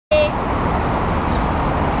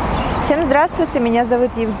Всем здравствуйте, меня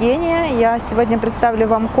зовут Евгения. Я сегодня представлю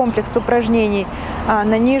вам комплекс упражнений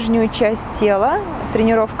на нижнюю часть тела.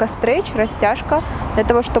 Тренировка стретч, растяжка, для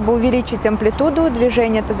того, чтобы увеличить амплитуду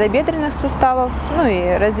движения тазобедренных суставов, ну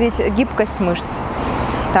и развить гибкость мышц.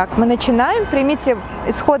 Так, мы начинаем. Примите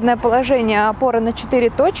исходное положение опоры на 4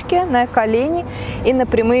 точки, на колени и на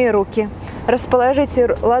прямые руки.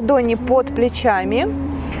 Расположите ладони под плечами.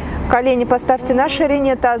 Колени поставьте на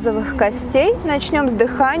ширине тазовых костей. Начнем с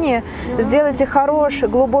дыхания. Сделайте хороший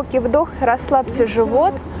глубокий вдох, расслабьте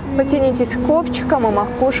живот, потянитесь копчиком и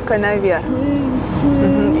макушкой наверх.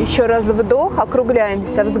 Еще раз вдох,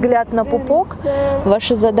 округляемся, взгляд на пупок.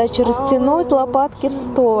 Ваша задача растянуть лопатки в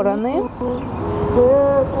стороны.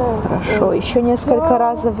 Хорошо, еще несколько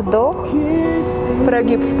раз вдох.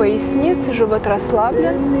 Прогиб в пояснице, живот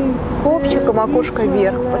расслаблен. Копчик и макушка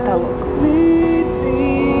вверх в потолок.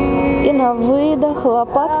 И на выдох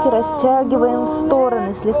лопатки растягиваем в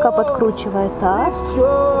стороны, слегка подкручивая таз.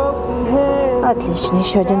 Отлично,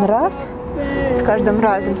 еще один раз. С каждым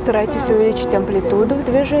разом старайтесь увеличить амплитуду в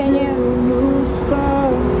движении.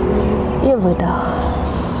 И выдох.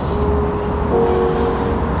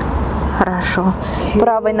 Хорошо.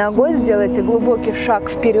 Правой ногой сделайте глубокий шаг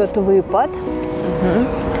вперед, выпад.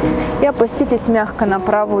 И опуститесь мягко на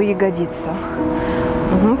правую ягодицу.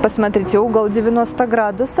 Посмотрите, угол 90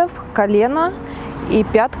 градусов, колено и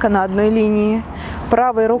пятка на одной линии.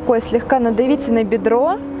 Правой рукой слегка надавите на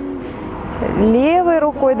бедро, левой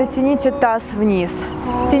рукой дотяните таз вниз.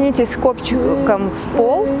 Тянитесь копчиком в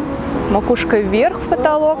пол, макушкой вверх в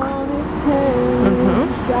потолок.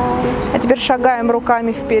 А теперь шагаем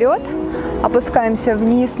руками вперед, опускаемся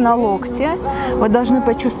вниз на локти. Вы должны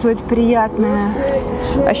почувствовать приятное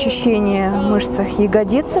ощущение в мышцах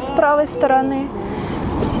ягодицы с правой стороны.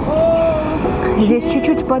 Здесь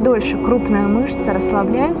чуть-чуть подольше крупная мышца,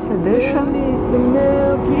 расслабляемся, дышим.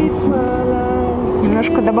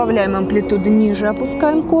 Немножко добавляем амплитуду ниже,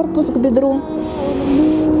 опускаем корпус к бедру.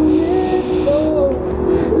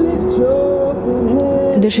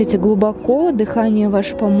 Дышите глубоко, дыхание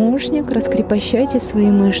ваш помощник, раскрепощайте свои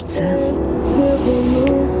мышцы.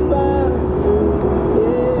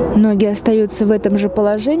 Ноги остаются в этом же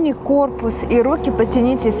положении, корпус и руки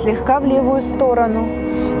потяните слегка в левую сторону.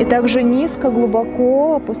 И также низко,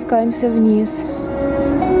 глубоко опускаемся вниз.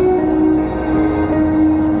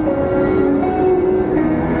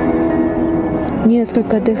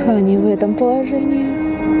 Несколько дыханий в этом положении.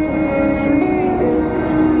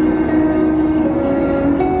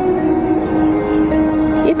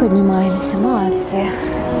 И поднимаемся. Молодцы.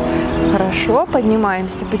 Хорошо,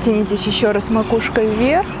 поднимаемся. Потянитесь еще раз макушкой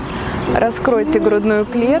вверх. Раскройте грудную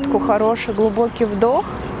клетку. Хороший глубокий вдох.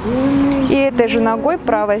 И этой же ногой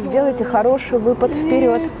правой сделайте хороший выпад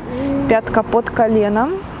вперед. Пятка под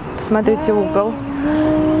коленом. Посмотрите угол.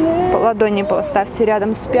 Ладони поставьте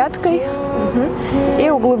рядом с пяткой. И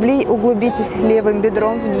углубитесь левым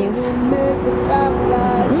бедром вниз.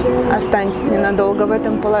 Останьтесь ненадолго в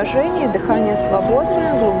этом положении. Дыхание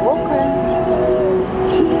свободное, глубокое.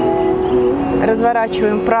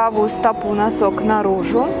 Разворачиваем правую стопу, носок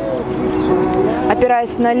наружу.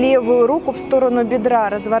 Опираясь на левую руку в сторону бедра,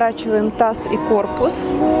 разворачиваем таз и корпус.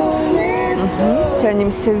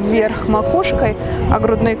 Тянемся вверх макушкой, а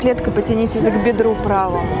грудной клеткой потянитесь к бедру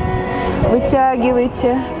правому.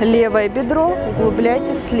 Вытягивайте левое бедро,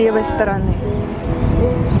 углубляйтесь с левой стороны.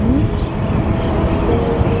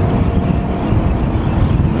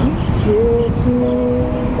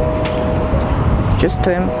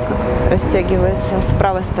 Чувствуем, как растягивается с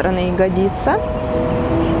правой стороны ягодица.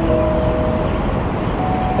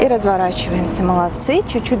 И разворачиваемся. Молодцы.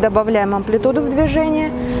 Чуть-чуть добавляем амплитуду в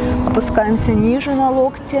движение. Опускаемся ниже на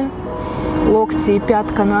локти. Локти и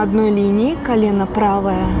пятка на одной линии. Колено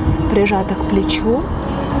правое прижато к плечу.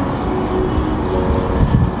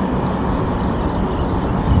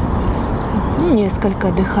 Несколько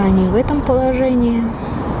дыханий в этом положении.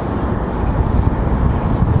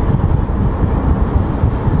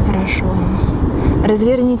 Хорошо.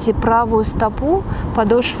 Разверните правую стопу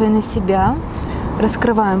подошвой на себя.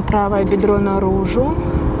 Раскрываем правое бедро наружу.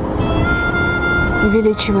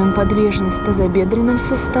 Увеличиваем подвижность в тазобедренном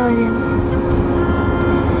суставе.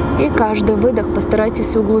 И каждый выдох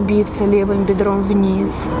постарайтесь углубиться левым бедром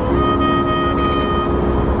вниз.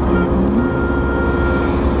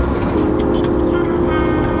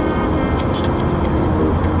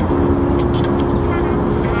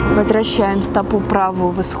 Возвращаем стопу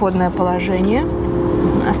правую в исходное положение.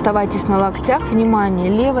 Оставайтесь на локтях. Внимание,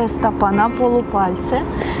 левая стопа на полупальце.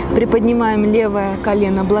 Приподнимаем левое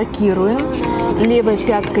колено, блокируем. Левой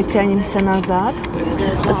пяткой тянемся назад.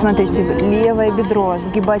 Посмотрите, левое бедро,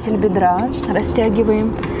 сгибатель бедра,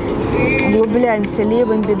 растягиваем, углубляемся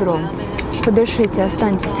левым бедром. Подышите,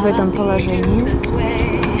 останьтесь в этом положении.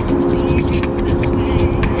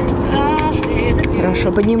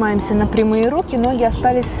 Хорошо, поднимаемся на прямые руки, ноги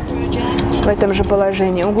остались в этом же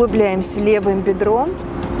положении. Углубляемся левым бедром,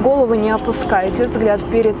 голову не опускайте, взгляд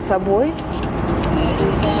перед собой.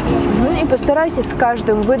 И постарайтесь с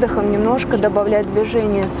каждым выдохом немножко добавлять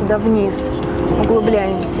движение сюда вниз.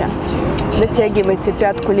 Углубляемся. Дотягивайте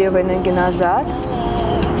пятку левой ноги назад.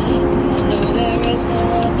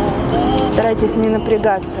 Старайтесь не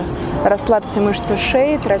напрягаться. Расслабьте мышцы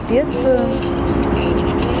шеи, трапецию.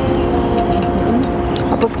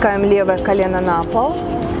 Опускаем левое колено на пол.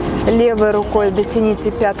 Левой рукой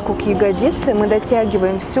дотяните пятку к ягодице. Мы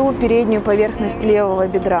дотягиваем всю переднюю поверхность левого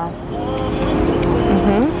бедра.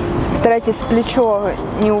 Старайтесь плечо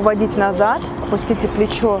не уводить назад. Опустите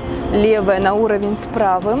плечо левое на уровень с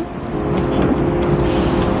правым.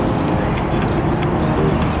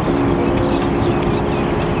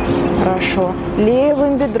 Хорошо.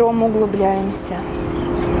 Левым бедром углубляемся.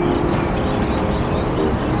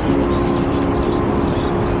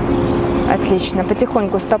 Отлично.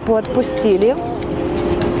 Потихоньку стопу отпустили.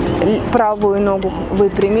 Правую ногу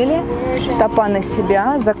выпрямили. Стопа на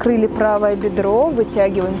себя. Закрыли правое бедро.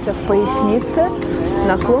 Вытягиваемся в пояснице.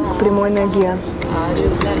 Наклон к прямой ноге.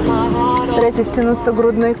 Старайтесь тянуться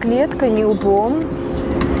грудной клеткой, не лбом.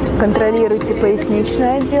 Контролируйте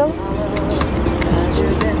поясничный отдел.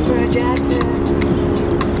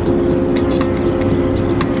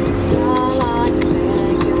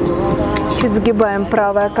 Чуть сгибаем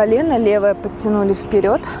правое колено, левое подтянули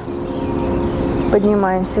вперед.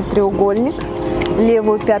 Поднимаемся в треугольник.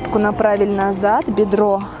 Левую пятку направили назад,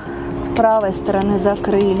 бедро с правой стороны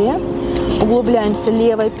закрыли. Углубляемся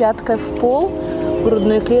левой пяткой в пол,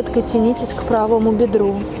 грудной клеткой тянитесь к правому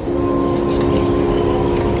бедру.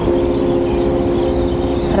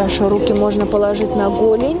 Хорошо, руки можно положить на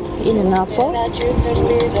голень или на пол.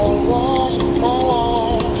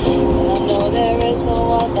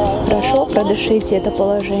 Хорошо, продышите это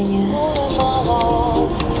положение.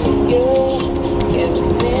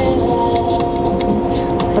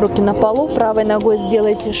 Руки на полу, правой ногой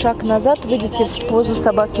сделайте шаг назад, выйдите в позу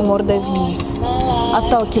собаки мордой вниз.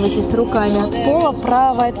 Отталкивайтесь руками от пола,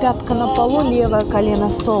 правая пятка на полу, левое колено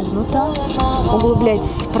согнуто.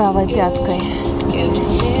 Углубляйтесь правой пяткой.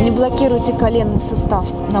 Не блокируйте коленный сустав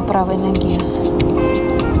на правой ноге.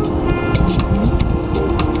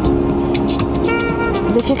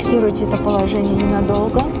 Зафиксируйте это положение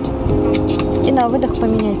ненадолго. И на выдох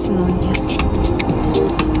поменяйте ноги.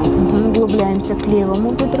 Углубляемся к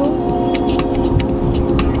левому бедру.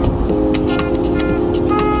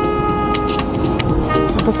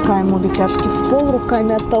 Опускаем обе пятки в пол,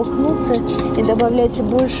 руками оттолкнуться и добавляйте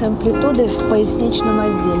больше амплитуды в поясничном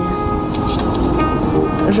отделе.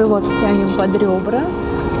 Живот втянем под ребра,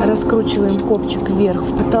 раскручиваем копчик вверх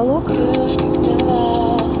в потолок.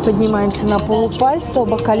 Поднимаемся на полупальцы,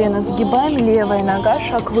 оба колена сгибаем, левая нога,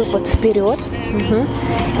 шаг выпад вперед.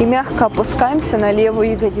 И мягко опускаемся на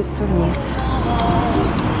левую ягодицу вниз.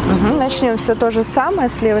 Начнем все то же самое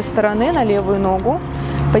с левой стороны на левую ногу.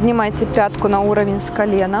 Поднимайте пятку на уровень с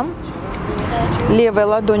коленом. Левой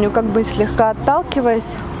ладонью, как бы слегка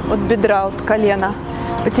отталкиваясь от бедра, от колена,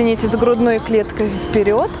 потянитесь грудной клеткой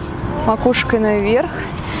вперед, макушкой наверх.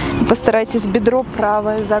 И постарайтесь бедро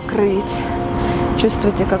правое закрыть.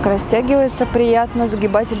 Чувствуйте, как растягивается приятно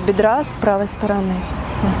сгибатель бедра с правой стороны.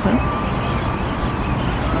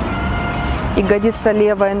 Ягодица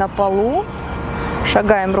левая на полу.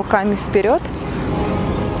 Шагаем руками вперед.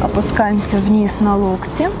 Опускаемся вниз на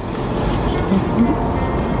локти.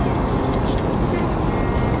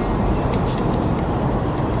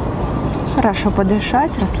 Хорошо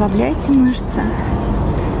подышать, расслабляйте мышцы.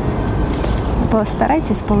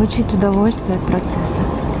 Постарайтесь получить удовольствие от процесса.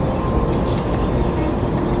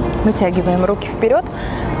 Вытягиваем руки вперед.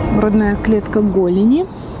 Грудная клетка голени.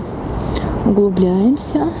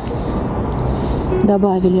 Углубляемся.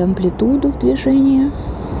 Добавили амплитуду в движение.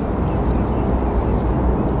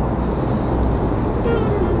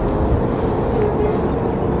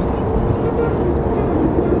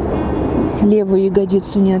 Левую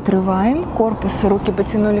ягодицу не отрываем. Корпус и руки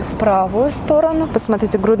потянули в правую сторону.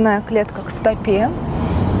 Посмотрите, грудная клетка к стопе.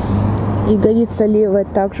 Ягодица левая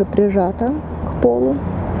также прижата к полу.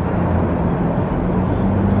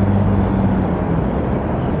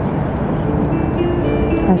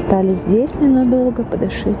 Остались здесь ненадолго,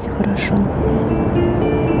 подышите хорошо.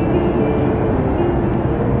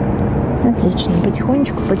 Отлично,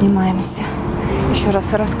 потихонечку поднимаемся. Еще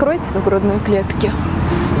раз раскройте за грудные клетки.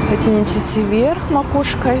 Потянитесь вверх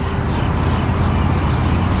макушкой.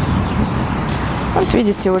 Вот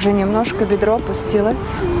видите, уже немножко бедро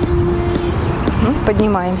опустилось.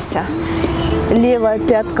 Поднимаемся. Левая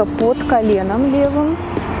пятка под коленом левым.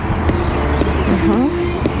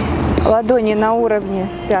 Ладони на уровне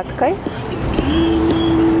с пяткой.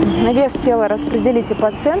 Вес тела распределите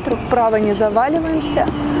по центру. Вправо не заваливаемся.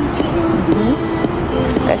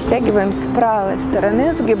 Растягиваем с правой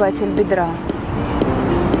стороны сгибатель бедра.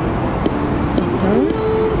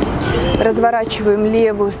 Разворачиваем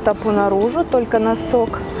левую стопу наружу, только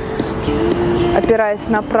носок, опираясь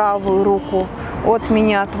на правую руку, от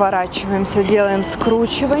меня отворачиваемся, делаем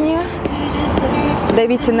скручивание.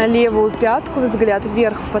 Давите на левую пятку, взгляд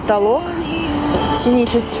вверх в потолок.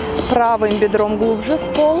 Тянитесь правым бедром глубже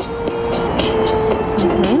в пол.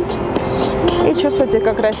 И чувствуйте,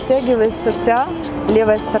 как растягивается вся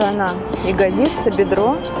левая сторона. Ягодица,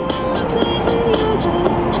 бедро.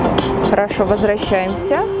 Хорошо,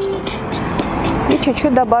 возвращаемся. И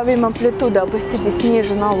чуть-чуть добавим амплитуду. Опуститесь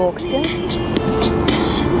ниже на локти.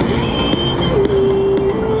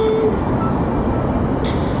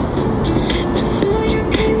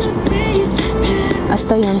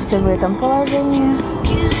 Остаемся в этом положении.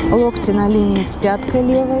 Локти на линии с пяткой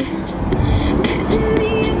левой.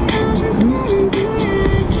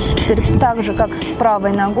 Теперь так же, как с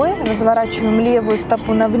правой ногой, разворачиваем левую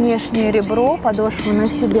стопу на внешнее ребро, подошву на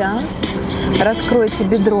себя. Раскройте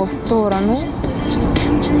бедро в сторону.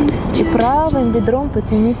 И правым бедром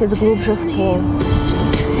потянитесь глубже в пол.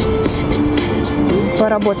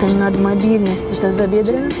 Поработаем над мобильностью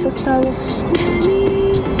тазобедренных суставов.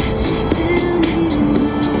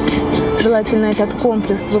 Желательно этот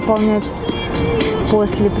комплекс выполнять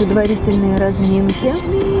после предварительной разминки,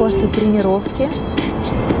 после тренировки.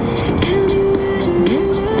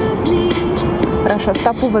 Хорошо,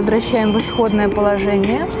 стопу возвращаем в исходное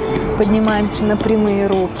положение. Поднимаемся на прямые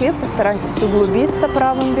руки. Постарайтесь углубиться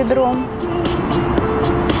правым бедром.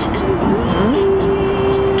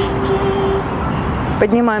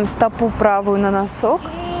 Поднимаем стопу правую на носок.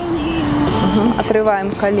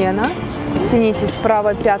 Отрываем колено. Тянитесь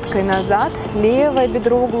правой пяткой назад. Левое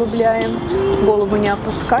бедро углубляем. Голову не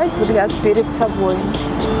опускать, взгляд перед собой.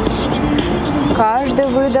 Каждый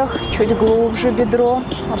выдох чуть глубже бедро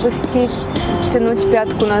опустить. Тянуть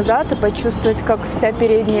пятку назад и почувствовать, как вся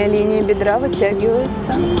передняя линия бедра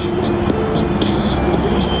вытягивается.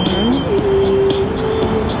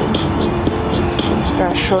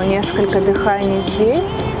 Хорошо, несколько дыханий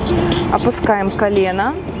здесь. Опускаем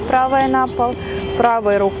колено правое на пол.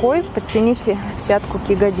 Правой рукой подтяните пятку к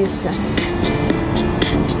ягодице.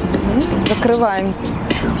 Закрываем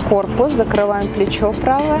корпус, закрываем плечо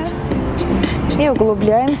правое. И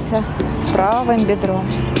углубляемся правым бедром.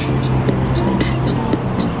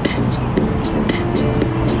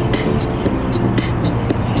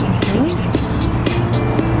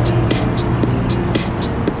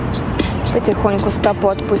 Потихоньку стопу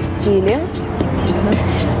отпустили.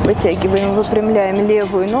 Вытягиваем, выпрямляем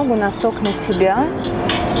левую ногу, носок на себя.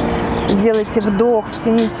 Сделайте вдох,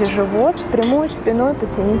 втяните живот, с прямой спиной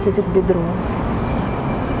потянитесь к бедру.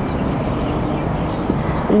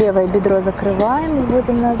 Левое бедро закрываем,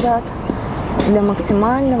 вводим назад для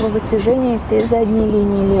максимального вытяжения всей задней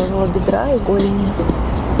линии левого бедра и голени.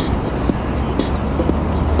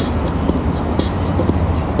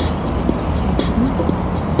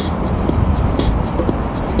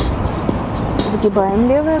 Сгибаем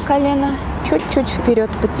левое колено, чуть-чуть вперед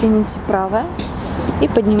подтяните правое и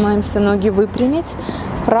поднимаемся, ноги выпрямить,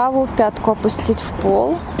 правую пятку опустить в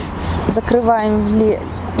пол, закрываем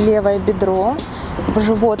левое бедро, в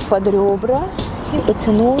живот под ребра и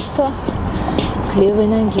потянуться к левой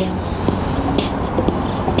ноге.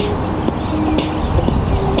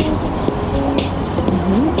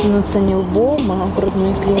 Тянуться не лбом, а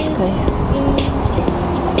грудной клеткой.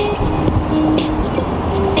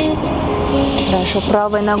 Хорошо,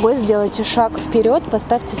 правой ногой сделайте шаг вперед,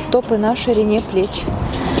 поставьте стопы на ширине плеч.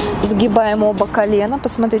 Сгибаем оба колена,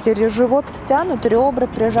 посмотрите, живот втянут, ребра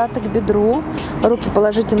прижаты к бедру. Руки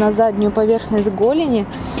положите на заднюю поверхность голени,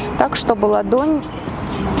 так, чтобы ладони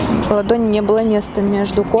не было места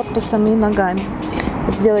между корпусом и ногами.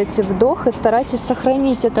 Сделайте вдох и старайтесь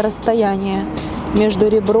сохранить это расстояние между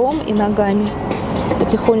ребром и ногами.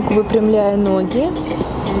 Потихоньку выпрямляя ноги.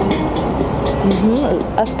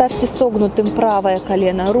 Оставьте согнутым правое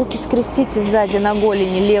колено. Руки скрестите сзади на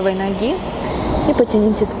голени левой ноги и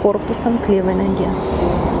потянитесь корпусом к левой ноге.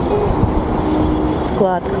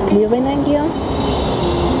 Складка к левой ноге.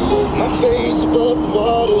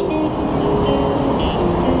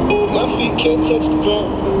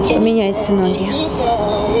 Поменяйте ноги.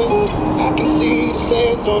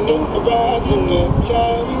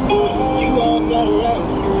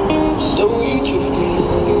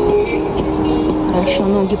 Хорошо,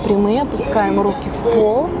 ноги прямые, опускаем руки в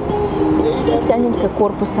пол. Тянемся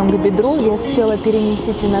корпусом к бедру, вес тела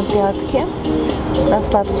перенесите на пятки.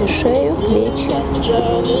 Расслабьте шею, плечи.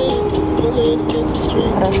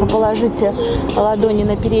 Хорошо, положите ладони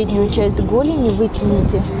на переднюю часть голени,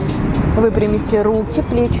 вытяните, выпрямите руки,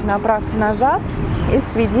 плечи направьте назад и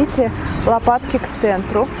сведите лопатки к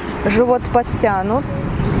центру. Живот подтянут.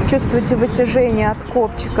 Чувствуйте вытяжение от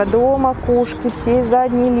копчика до макушки, всей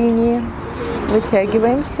задней линии.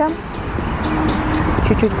 Вытягиваемся.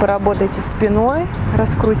 Чуть-чуть поработайте спиной,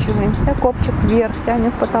 раскручиваемся, копчик вверх,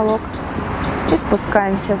 тянем в потолок и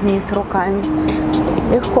спускаемся вниз руками.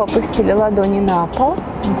 Легко опустили ладони на пол.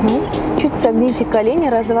 Чуть согните колени,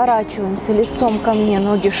 разворачиваемся лицом ко мне,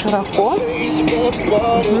 ноги широко.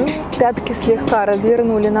 Пятки слегка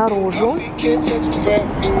развернули наружу.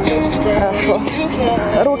 Хорошо.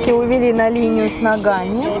 Руки увели на линию с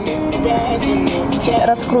ногами.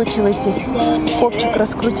 Раскручивайтесь. Копчик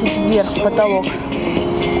раскрутить вверх в потолок.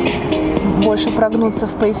 Больше прогнуться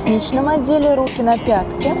в поясничном отделе, руки на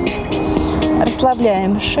пятки.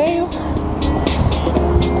 Расслабляем шею.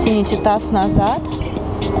 Тяните таз назад.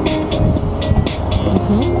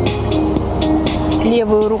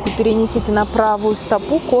 Левую руку перенесите на правую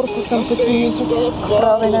стопу, корпусом потянитесь к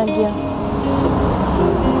правой ноге.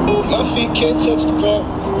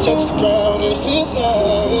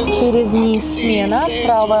 Через низ смена,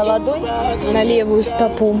 правая ладонь на левую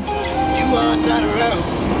стопу.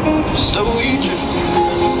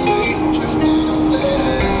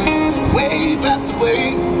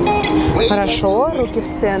 Хорошо, руки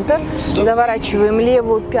в центр. Заворачиваем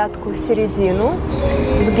левую пятку в середину.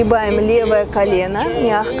 Сгибаем левое колено,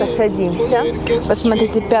 мягко садимся.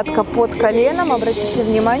 Посмотрите, пятка под коленом. Обратите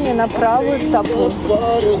внимание на правую стопу.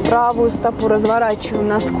 Правую стопу разворачиваем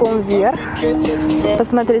носком вверх.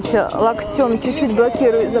 Посмотрите, локтем чуть-чуть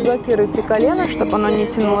заблокируйте колено, чтобы оно не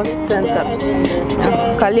тянулось в центр.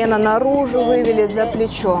 Колено наружу вывели за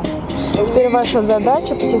плечо. Теперь ваша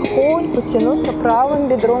задача потихоньку тянуться правым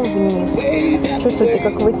бедром вниз. Чувствуйте,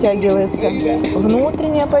 как вытягивается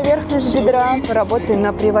внутренняя поверхность бедра. Поработаем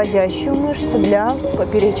на приводящую мышцу для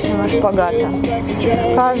поперечного шпагата.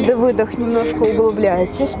 Каждый выдох немножко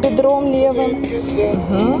углубляйтесь бедром левым.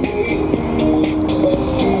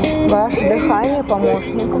 Ваше дыхание,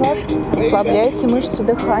 помощник ваш. Расслабляйте мышцу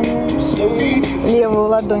дыхания. Левую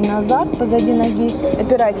ладонь назад, позади ноги.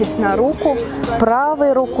 Опирайтесь на руку.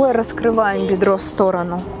 Правой рукой раскрываем бедро в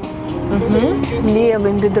сторону.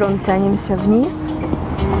 Левым бедром тянемся вниз.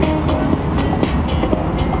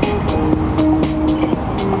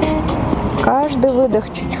 Каждый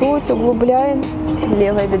выдох чуть-чуть углубляем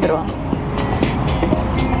левое бедро.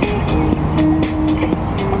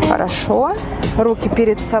 Хорошо. Руки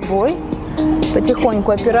перед собой.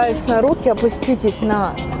 Потихоньку опираясь на руки, опуститесь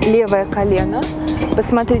на левое колено.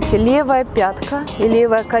 Посмотрите, левая пятка и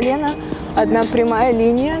левое колено. Одна прямая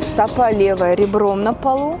линия, стопа левая, ребром на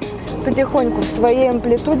полу. Потихоньку в своей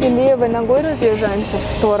амплитуде левой ногой разъезжаемся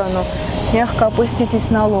в сторону. Мягко опуститесь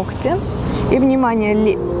на локти. И,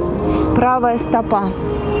 внимание, правая стопа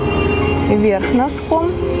вверх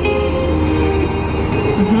носком.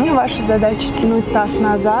 Ваша задача тянуть таз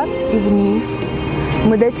назад и вниз.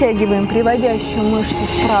 Мы дотягиваем приводящую мышцу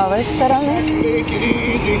с правой стороны.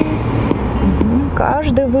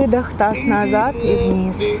 Каждый выдох таз назад и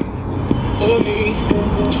вниз.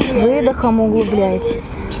 С выдохом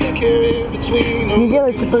углубляйтесь. Не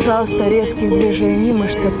делайте, пожалуйста, резких движений,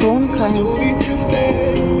 мышца тонкая.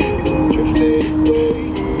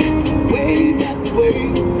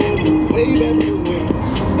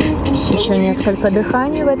 Еще несколько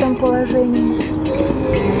дыханий в этом положении.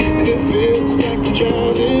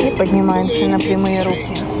 И поднимаемся на прямые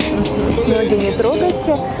руки. Ноги не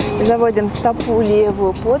трогайте. Заводим стопу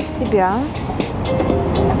левую под себя.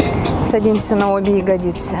 Садимся на обе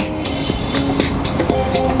ягодицы.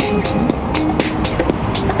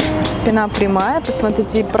 Спина прямая.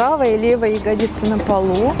 Посмотрите, и правая, и левая ягодицы на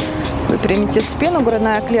полу. Выпрямите спину,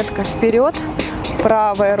 грудная клетка вперед.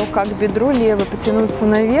 Правая рука к бедру, левая потянуться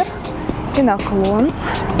наверх. И наклон.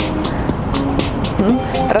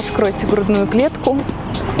 Раскройте грудную клетку.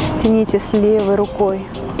 Тяните с левой рукой.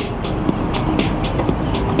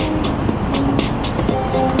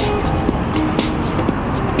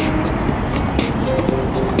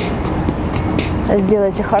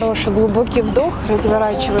 Сделайте хороший глубокий вдох.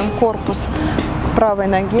 Разворачиваем корпус к правой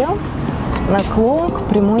ноге. Наклон к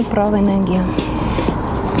прямой правой ноге.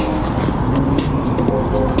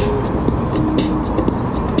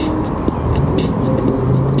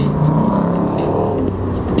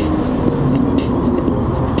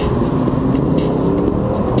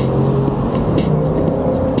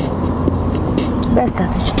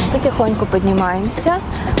 Потихоньку поднимаемся.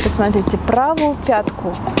 Посмотрите, правую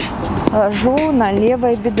пятку ложу на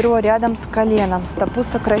левое бедро рядом с коленом. Стопу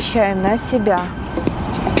сокращаем на себя.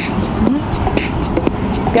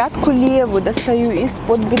 Пятку левую достаю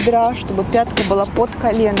из-под бедра, чтобы пятка была под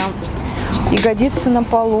коленом. Ягодицы на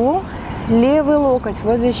полу. Левый локоть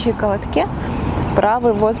возле щиколотки,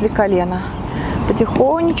 правый возле колена.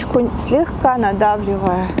 Потихонечку, слегка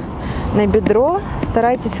надавливая на бедро,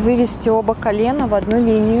 старайтесь вывести оба колена в одну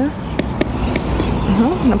линию.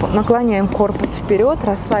 Наклоняем корпус вперед,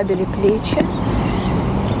 расслабили плечи,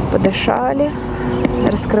 подышали.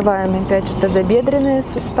 Раскрываем опять же тазобедренные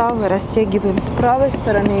суставы, растягиваем с правой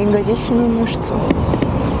стороны ягодичную мышцу.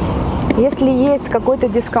 Если есть какой-то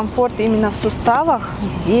дискомфорт именно в суставах,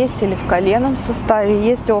 здесь или в коленном суставе,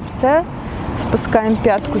 есть опция. Спускаем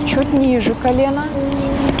пятку чуть ниже колена.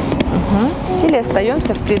 Или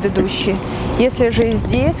остаемся в предыдущей. Если же и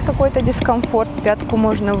здесь какой-то дискомфорт, пятку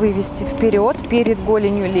можно вывести вперед, перед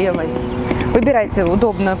голенью левой. Выбирайте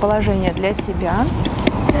удобное положение для себя.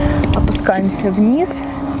 Опускаемся вниз.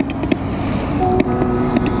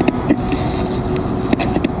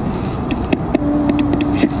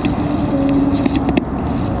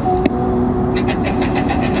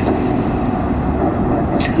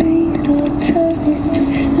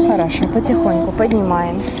 Хорошо, потихоньку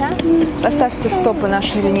поднимаемся. Поставьте стопы на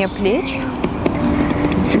ширине плеч.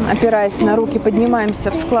 Опираясь на руки,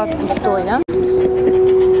 поднимаемся в складку стоя.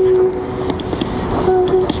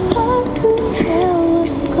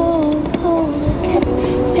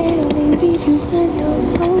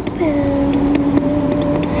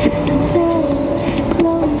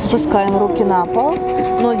 Опускаем руки на пол.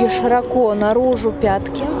 Ноги широко наружу,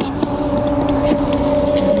 пятки.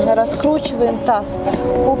 Раскручиваем таз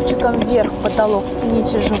копчиком вверх в потолок,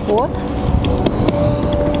 втяните живот.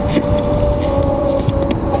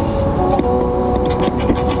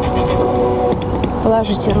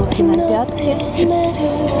 Положите руки на пятки,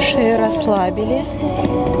 шею расслабили.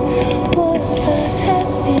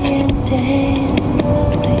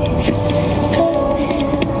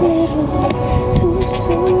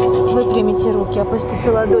 Выпрямите руки,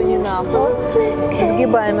 опустите ладони на пол.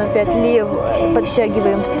 Сгибаем опять левую,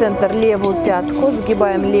 подтягиваем в центр левую пятку,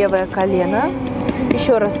 сгибаем левое колено.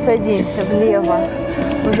 Еще раз садимся влево,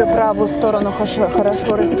 уже правую сторону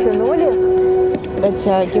хорошо растянули.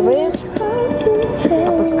 Дотягиваем,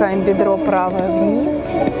 опускаем бедро правое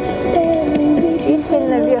вниз. И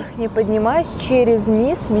сильно вверх не поднимаясь, через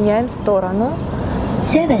низ меняем сторону.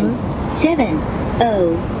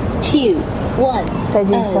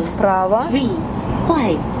 Садимся вправо.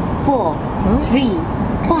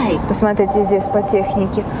 Посмотрите здесь по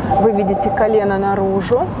технике. Вы видите колено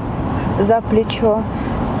наружу, за плечо,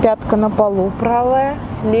 пятка на полу правая,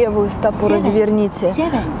 левую стопу разверните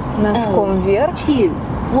носком вверх,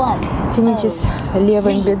 тянитесь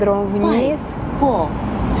левым бедром вниз,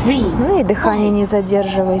 ну и дыхание не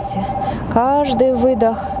задерживайте. Каждый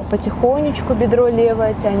выдох потихонечку бедро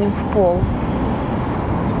левое тянем в пол.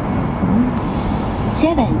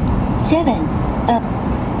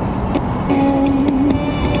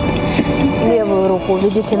 Левую руку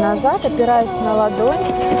уведите назад, опираясь на ладонь.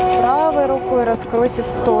 Правой рукой раскройте в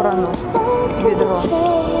сторону бедро.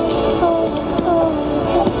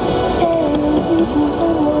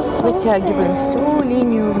 Вытягиваем всю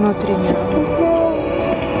линию внутреннюю.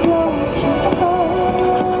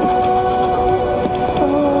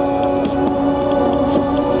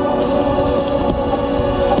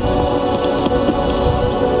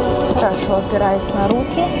 Хорошо, опираясь на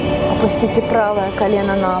руки, опустите правое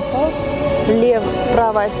колено на пол.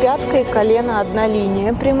 Правая пятка и колено одна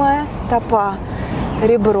линия прямая, стопа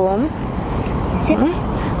ребром.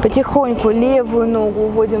 Потихоньку левую ногу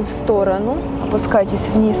уводим в сторону, опускайтесь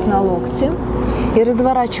вниз на локти и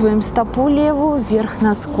разворачиваем стопу левую вверх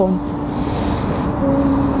носком.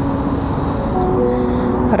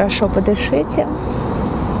 Хорошо, подышите.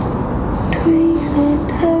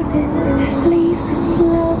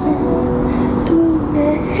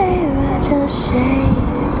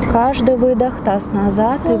 Каждый выдох, таз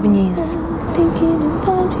назад и вниз.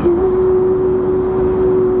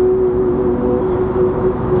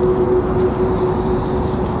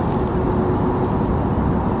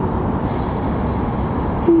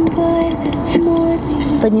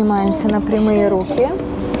 Поднимаемся на прямые руки.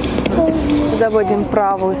 Заводим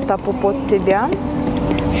правую стопу под себя.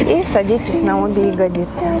 И садитесь на обе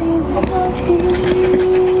ягодицы.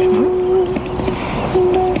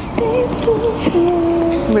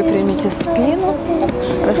 Выпрямите спину,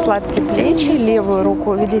 расслабьте плечи, левую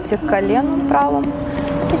руку уведите к колену правому,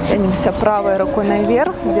 Тянемся правой рукой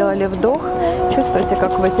наверх, сделали вдох. Чувствуете,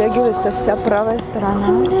 как вытягивается вся правая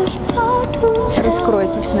сторона.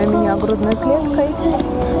 Раскройтесь на меня грудной клеткой.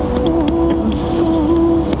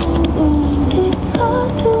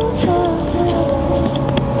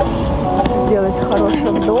 Сделайте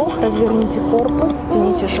хороший вдох, разверните корпус,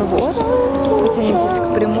 втяните живот, потянитесь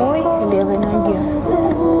к прямой левой ноге.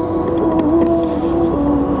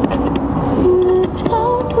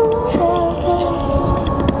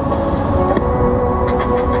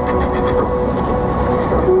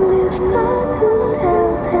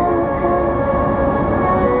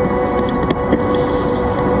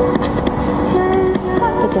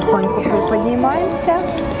 Потихоньку приподнимаемся.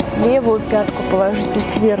 Левую пятку положите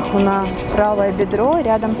сверху на правое бедро,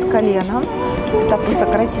 рядом с коленом. Стопу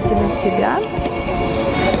сократите на себя.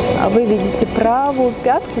 Выведите правую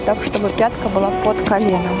пятку так, чтобы пятка была под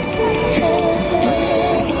коленом.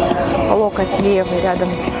 Локоть левый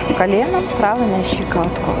рядом с коленом, правый на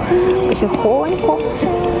щиколотку. Потихоньку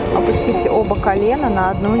опустите оба колена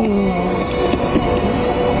на одну линию.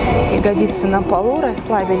 Ягодицы на полу,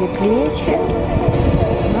 расслабили плечи.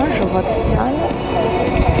 Живот втянут.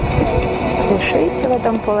 Дышите в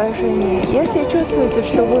этом положении. Если чувствуете,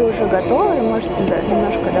 что вы уже готовы, можете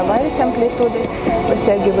немножко добавить амплитуды.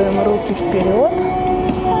 Вытягиваем руки вперед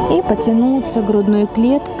и потянуться грудной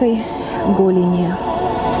клеткой к голени.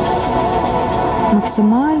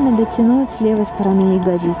 Максимально дотянуть с левой стороны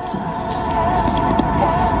ягодицу.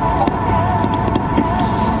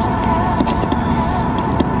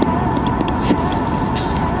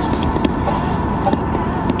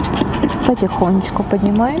 Потихонечку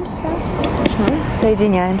поднимаемся,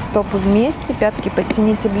 соединяем стопы вместе, пятки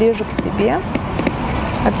подтяните ближе к себе,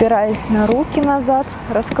 опираясь на руки назад,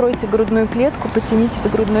 раскройте грудную клетку, потянитесь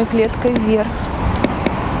грудной клеткой вверх.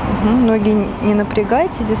 Ноги не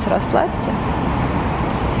напрягайте, здесь расслабьте.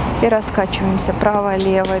 И раскачиваемся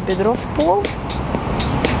правое-левое бедро в пол.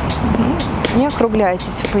 Не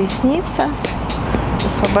округляйтесь в пояснице,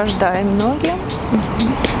 освобождаем ноги.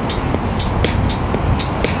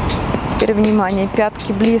 Теперь внимание,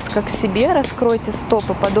 пятки близко к себе, раскройте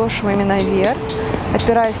стопы подошвами наверх,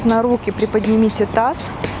 опираясь на руки, приподнимите таз,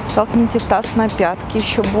 толкните таз на пятки,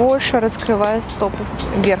 еще больше раскрывая стопы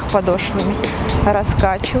вверх подошвами.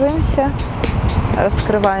 Раскачиваемся,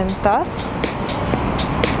 раскрываем таз,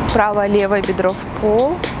 правое-левое бедро в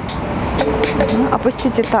пол,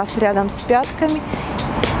 опустите таз рядом с пятками,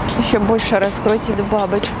 еще больше раскройтесь в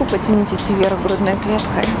бабочку, потянитесь вверх грудной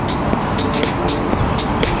клеткой.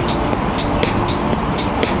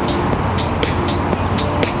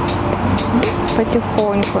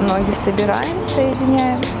 Потихоньку ноги собираем,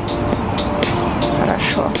 соединяем.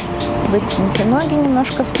 Хорошо. Вытяните ноги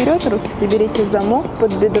немножко вперед, руки соберите в замок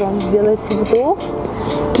под бедром. Сделайте вдох.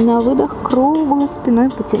 На выдох круглой спиной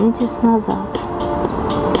потянитесь назад.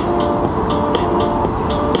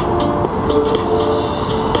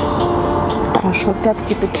 Хорошо.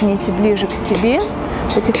 Пятки потяните ближе к себе.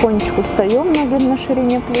 Потихонечку встаем, ноги на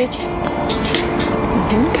ширине плеч.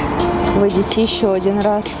 Выйдите еще один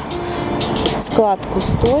раз. Складку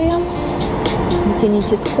стоя,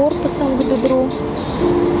 тянитесь корпусом к бедру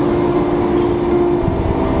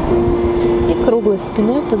и круглой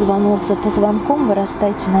спиной, позвонок за позвонком,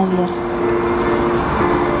 вырастайте наверх.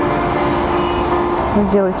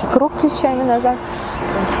 Сделайте круг плечами назад,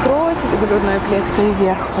 раскройте грудной клеткой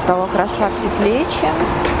вверх в потолок, расслабьте плечи.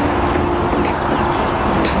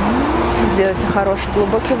 Сделайте хороший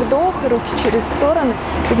глубокий вдох, руки через стороны,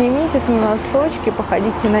 поднимитесь на носочки,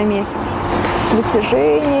 походите на месте.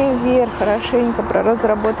 Вытяжение вверх, хорошенько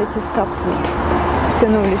разработайте стопу.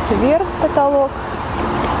 Тянулись вверх в потолок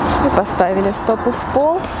и поставили стопу в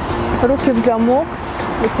пол, руки в замок,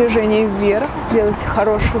 вытяжение вверх. Сделайте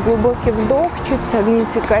хороший глубокий вдох, чуть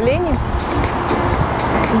согните колени,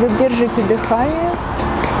 задержите дыхание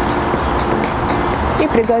и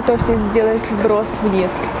приготовьтесь сделать сброс вниз.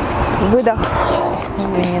 Выдох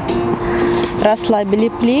вниз. Расслабили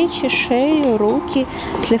плечи, шею, руки.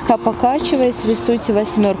 Слегка покачиваясь, рисуйте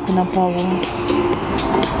восьмерку на полу.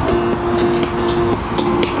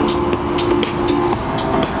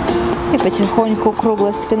 И потихоньку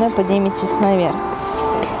круглой спиной поднимитесь наверх.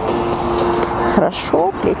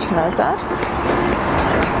 Хорошо, плечи назад.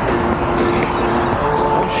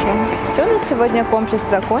 Хорошо. Все, на сегодня комплекс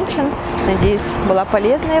закончен. Надеюсь, была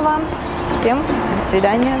полезной вам. Всем до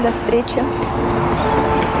свидания, до встречи.